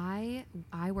is I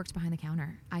worked behind the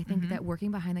counter. I think that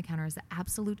working behind the counter is the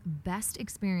absolute best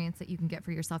experience that you can get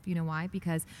for yourself. You know why?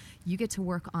 Because you get to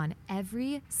work on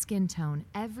every skin tone,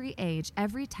 every age,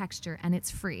 every texture, and it's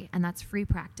free. And that's free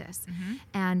practice.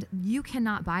 And you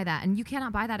cannot buy that. And you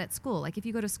cannot buy that at school. Like if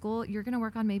you go to school, you're going to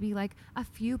work on maybe like a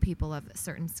few people of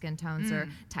certain skin tones or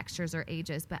textures or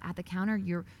ages. But at the counter,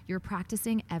 you're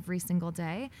practicing every single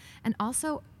day. And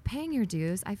also paying your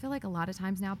dues. I feel like a lot of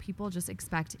times now people just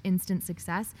expect instant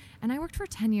success. And I worked for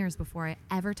 10 years before I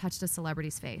ever touched a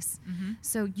celebrity's face.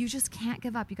 So you just can't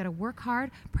give up. You got to work hard,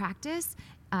 practice.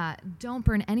 Don't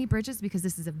burn any bridges, because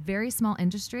this is a very small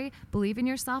industry. Believe in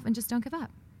yourself and just don't give up.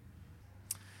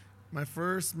 My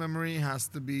first memory has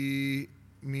to be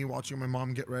me watching my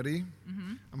mom get ready.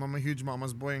 I'm a huge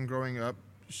mama's boy, and growing up,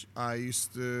 I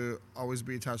used to always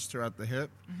be attached to her at the hip.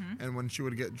 And when she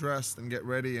would get dressed and get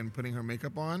ready and putting her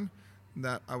makeup on,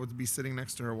 that I would be sitting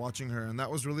next to her watching her. And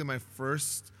that was really my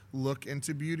first look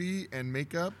into beauty and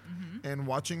makeup. And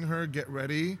watching her get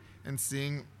ready and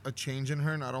seeing a change in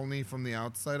her, not only from the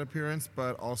outside appearance,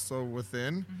 but also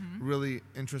within, really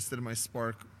interested in my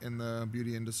spark in the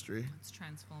beauty industry. It's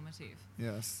transformative.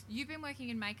 Yes. You've been working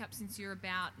in makeup since you're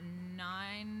about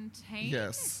 19,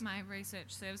 Yes. if my research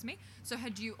serves me. So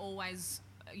had you always,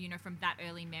 from that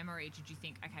early memory, did you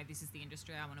think, okay, this is the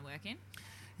industry I want to work in?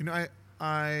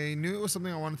 I knew it was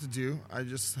something I wanted to do. I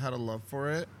just had a love for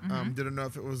it. Didn't know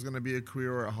if it was going to be a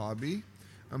career or a hobby,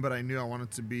 but I knew I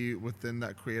wanted to be within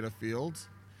that creative field.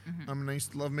 And I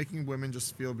used to love making women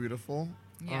just feel beautiful.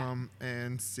 Yeah.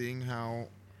 And seeing how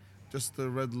just the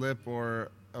red lip or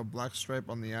a black stripe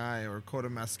on the eye or a coat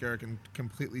of mascara can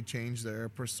completely change their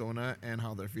persona and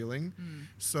how they're feeling.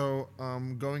 So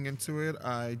going into it,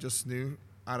 I just knew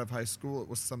out of high school it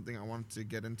was something I wanted to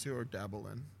get into or dabble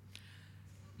in.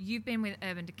 You've been with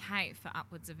Urban Decay for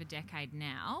upwards of a decade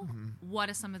now. What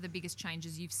are some of the biggest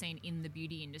changes you've seen in the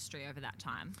beauty industry over that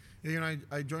time? Yeah,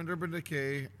 I joined Urban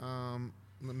Decay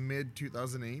mid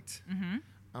 2008.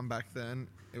 Back then,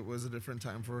 it was a different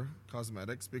time for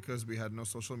cosmetics because we had no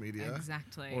social media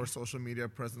or social media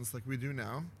presence like we do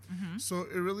now. So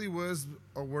it really was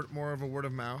more of a word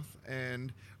of mouth,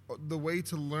 and the way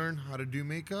to learn how to do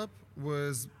makeup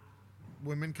was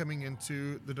women coming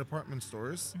into the department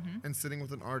stores and sitting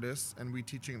with an artist and we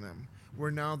teaching them.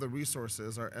 Where now the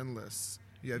resources are endless.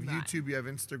 You have YouTube, you have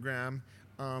Instagram,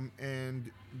 and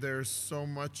there's so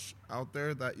much out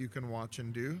there that you can watch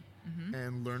and do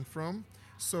and learn from.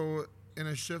 So in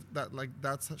a shift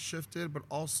that's shifted, but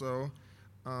also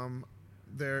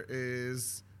there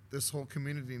is this whole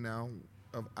community now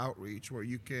of outreach where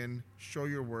you can show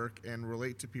your work and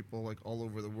relate to people like all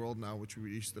over the world now, which we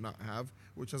used to not have,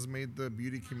 which has made the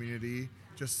beauty community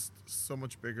just so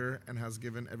much bigger and has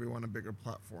given everyone a bigger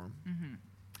platform.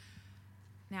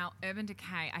 Now, Urban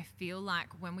Decay, I feel like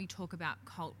when we talk about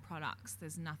cult products,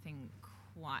 there's nothing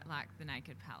quite like the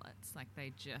Naked palettes. Like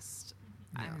they just,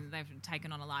 they've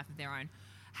taken on a life of their own.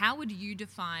 How would you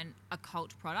define a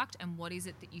cult product, and what is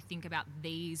it that you think about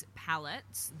these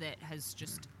palettes that has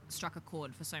just struck a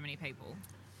chord for so many people?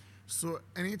 So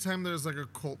anytime there's like a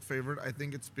cult favorite, I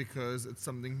think it's because it's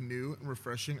something new and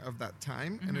refreshing of that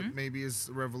time, and it maybe is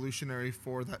revolutionary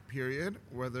for that period,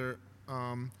 whether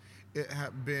it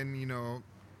had been,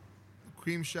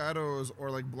 cream shadows or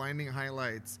like blinding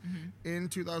highlights. In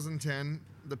 2010,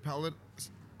 the palette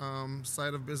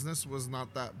side of business was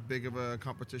not that big of a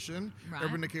competition. Right.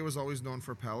 Urban Decay was always known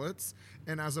for palettes,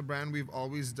 and as a brand we've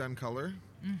always done color.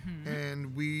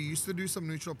 And we used to do some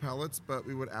neutral palettes, but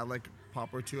we would add like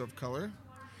pop or two of color.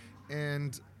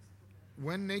 And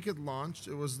when Naked launched,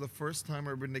 it was the first time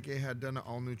Urban Decay had done an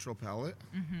all neutral palette.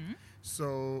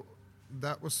 So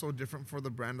that was so different for the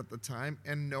brand at the time,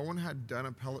 and no one had done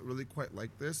a palette really quite like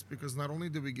this, because not only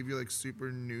did we give you like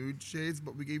super nude shades,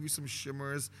 but we gave you some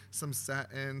shimmers, some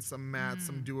satin, some matte,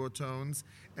 some duotones,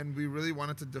 and we really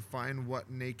wanted to define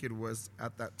what Naked was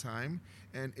at that time,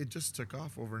 and it just took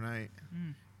off overnight.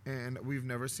 And we've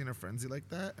never seen a frenzy like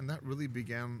that, and that really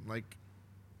began like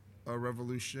a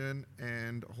revolution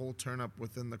and a whole turn up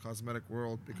within the cosmetic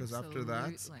world, because after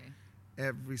that,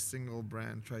 every single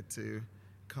brand tried to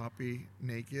copy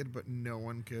Naked, but no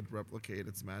one could replicate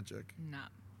its magic. No,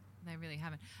 they really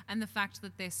haven't. And the fact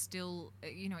that they're still,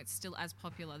 it's still as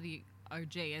popular, the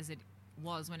OG, as it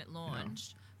was when it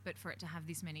launched, but for it to have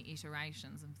this many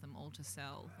iterations of them all to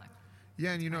sell,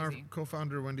 yeah, and our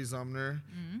co-founder Wendy Zomner,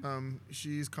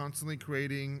 she's constantly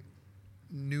creating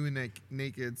new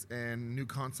Nakeds and new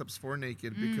concepts for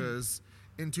Naked, because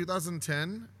in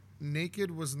 2010,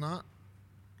 Naked was not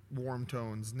warm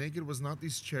tones. Naked was not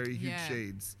these cherry hued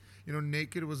shades.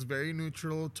 Naked was very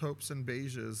neutral taupes and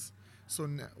beiges. So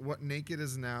what Naked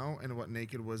is now and what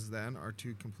Naked was then are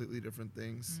two completely different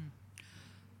things.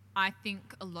 I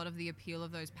think a lot of the appeal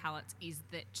of those palettes is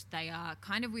that they are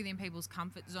kind of within people's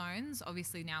comfort zones.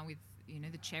 Obviously now with,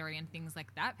 the cherry and things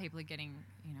like that, people are getting,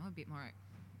 a bit more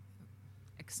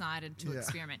excited to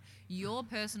experiment. Your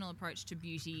personal approach to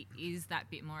beauty is that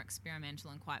bit more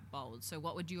experimental and quite bold. So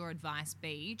what would your advice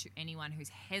be to anyone who's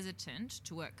hesitant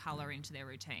to work color into their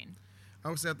routine? I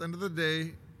would say at the end of the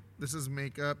day, this is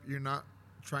makeup. You're not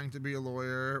trying to be a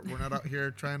lawyer. We're not out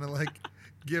here trying to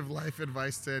give life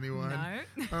advice to anyone.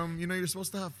 No. You're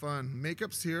supposed to have fun.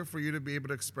 Makeup's here for you to be able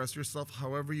to express yourself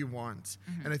however you want.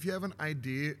 And if you have an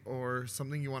idea or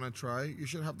something you want to try, you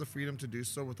should have the freedom to do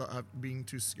so without being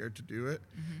too scared to do it.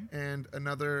 And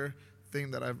another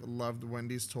thing that I've loved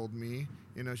Wendy's told me,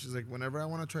 she's like, whenever I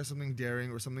want to try something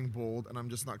daring or something bold and I'm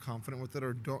just not confident with it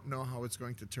or don't know how it's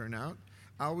going to turn out,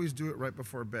 I always do it right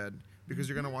before bed, because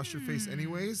you're going to wash your face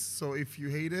anyways. So if you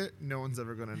hate it, no one's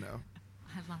ever going to know.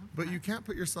 I love But that. you can't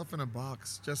put yourself in a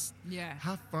box. Just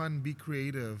have fun, be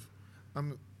creative.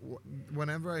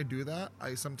 Whenever I do that,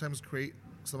 I sometimes create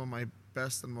some of my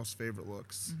best and most favorite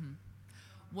looks.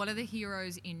 What are the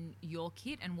heroes in your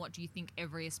kit, and what do you think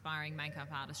every aspiring makeup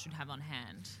artist should have on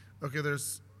hand? Okay,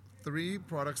 there's 3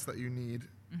 products that you need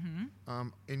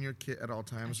in your kit at all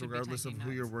times, regardless of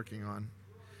who you're working on.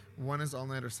 One is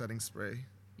all-nighter setting spray.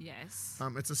 Yes.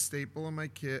 It's a staple in my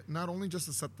kit, not only just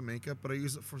to set the makeup, but I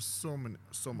use it for so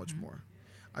much more.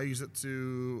 I use it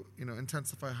to,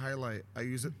 intensify highlight. I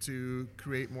use it to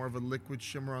create more of a liquid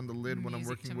shimmer on the lid when I'm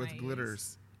working with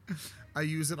glitters. I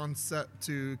use it on set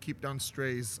to keep down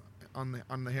strays on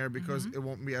the hair, because it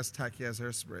won't be as tacky as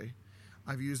hairspray.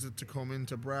 I've used it to comb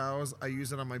into brows. I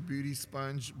use it on my beauty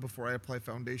sponge before I apply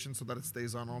foundation so that it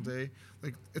stays on all day.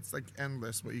 It's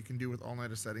endless what you can do with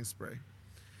all-nighter setting spray.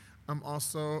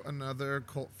 Also, another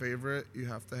cult favorite you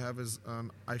have to have is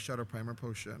eyeshadow primer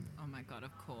potion. Oh my God,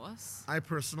 of course. I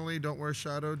personally don't wear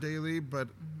shadow daily, but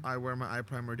I wear my eye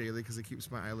primer daily because it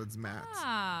keeps my eyelids matte.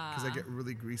 Because I get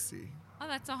really greasy. Oh,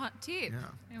 that's a hot tip. Yeah.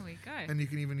 There we go. And you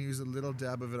can even use a little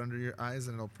dab of it under your eyes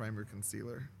and it'll prime your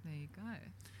concealer. There you go.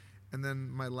 And then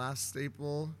my last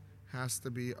staple has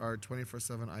to be our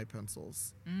 24/7 eye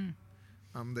pencils.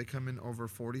 They come in over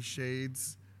 40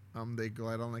 shades. They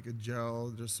glide on like a gel.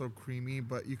 They're so creamy,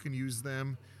 but you can use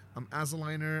them as a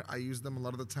liner. I use them a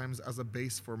lot of the times as a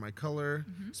base for my color,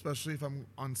 especially if I'm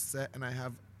on set and I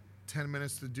have 10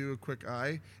 minutes to do a quick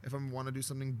eye. If I want to do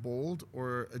something bold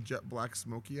or a jet black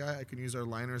smoky eye, I can use our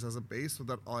liners as a base, so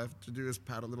that all I have to do is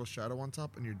pat a little shadow on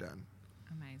top and you're done.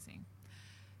 Amazing.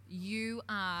 You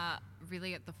are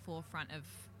really at the forefront of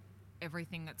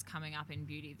everything that's coming up in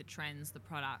beauty, the trends, the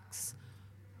products.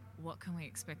 What can we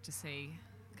expect to see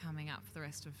coming up for the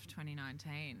rest of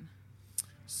 2019?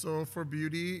 So for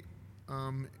beauty,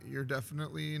 you're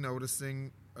definitely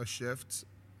noticing a shift.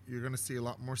 You're going to see a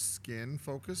lot more skin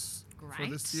focus for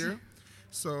this year.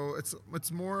 So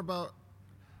it's more about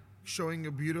showing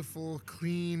a beautiful,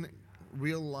 clean,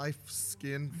 real life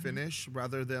skin finish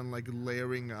rather than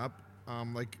layering up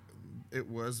like it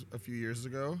was a few years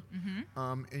ago.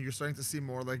 And you're starting to see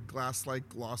more glass-like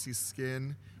glossy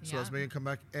skin. So that's making a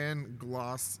comeback, and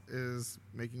gloss is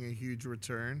making a huge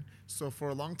return. So for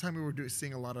a long time we were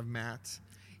seeing a lot of matte.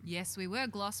 Yes, we were.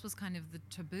 Gloss was kind of the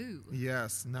taboo.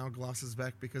 Yes, now gloss is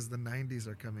back because the 90s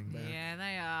are coming back. Yeah,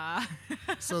 they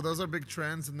are. So those are big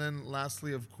trends. And then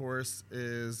lastly, of course,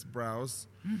 is brows.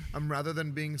 Rather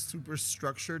than being super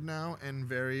structured now and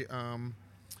very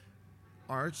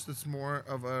arched, it's more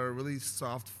of a really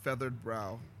soft feathered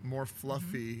brow, more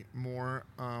fluffy, more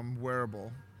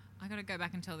wearable. I got to go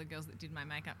back and tell the girls that did my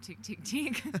makeup, tick, tick,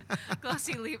 tick.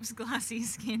 Glossy lips, glassy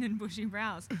skin, and bushy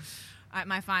brows. All right,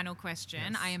 my final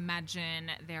question. Yes. I imagine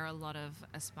there are a lot of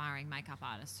aspiring makeup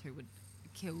artists who would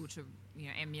kill to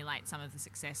emulate some of the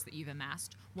success that you've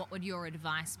amassed. What would your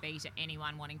advice be to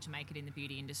anyone wanting to make it in the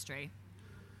beauty industry?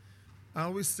 I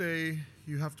always say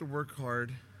you have to work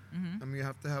hard. You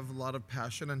have to have a lot of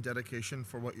passion and dedication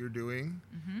for what you're doing,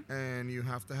 and you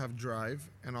have to have drive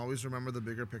and always remember the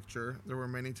bigger picture. There were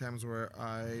many times where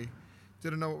I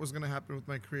didn't know what was going to happen with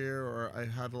my career, or I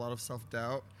had a lot of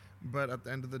self-doubt, but at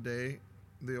the end of the day,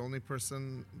 the only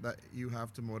person that you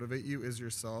have to motivate you is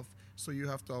yourself. So you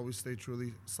have to always stay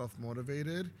truly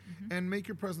self-motivated and make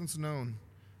your presence known.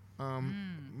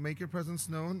 Make your presence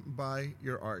known by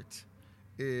your art.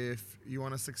 If you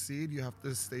want to succeed, you have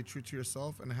to stay true to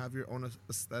yourself and have your own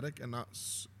aesthetic and not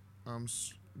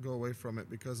go away from it,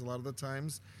 because a lot of the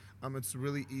times it's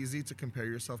really easy to compare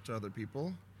yourself to other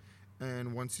people.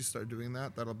 And once you start doing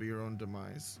that, that'll be your own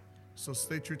demise. So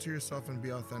stay true to yourself and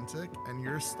be authentic, and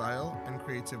your style and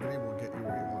creativity will get you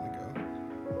where you want to go.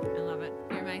 I love it.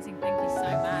 You're amazing. Thank you so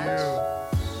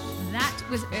much. That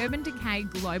was Urban Decay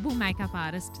global makeup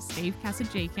artist Steve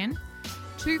Kasajikan,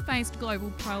 Too Faced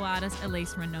global pro artist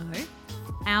Elise Renaud,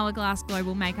 Hourglass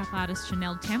global makeup artist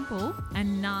Chanel Temple,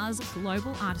 and NARS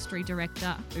global artistry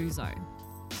director Uzo.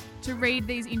 To read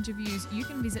these interviews, you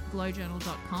can visit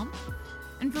glowjournal.com.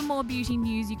 And for more beauty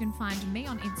news, you can find me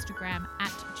on Instagram at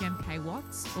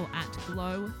GemKWatts or at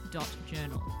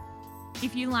glow.journal.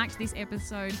 If you liked this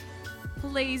episode,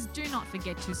 please do not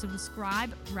forget to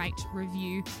subscribe, rate,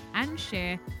 review, and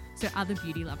share so other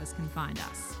beauty lovers can find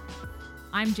us.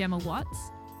 I'm Gemma Watts.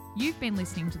 You've been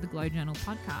listening to the Glow Journal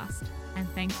podcast, and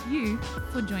thank you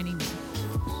for joining me.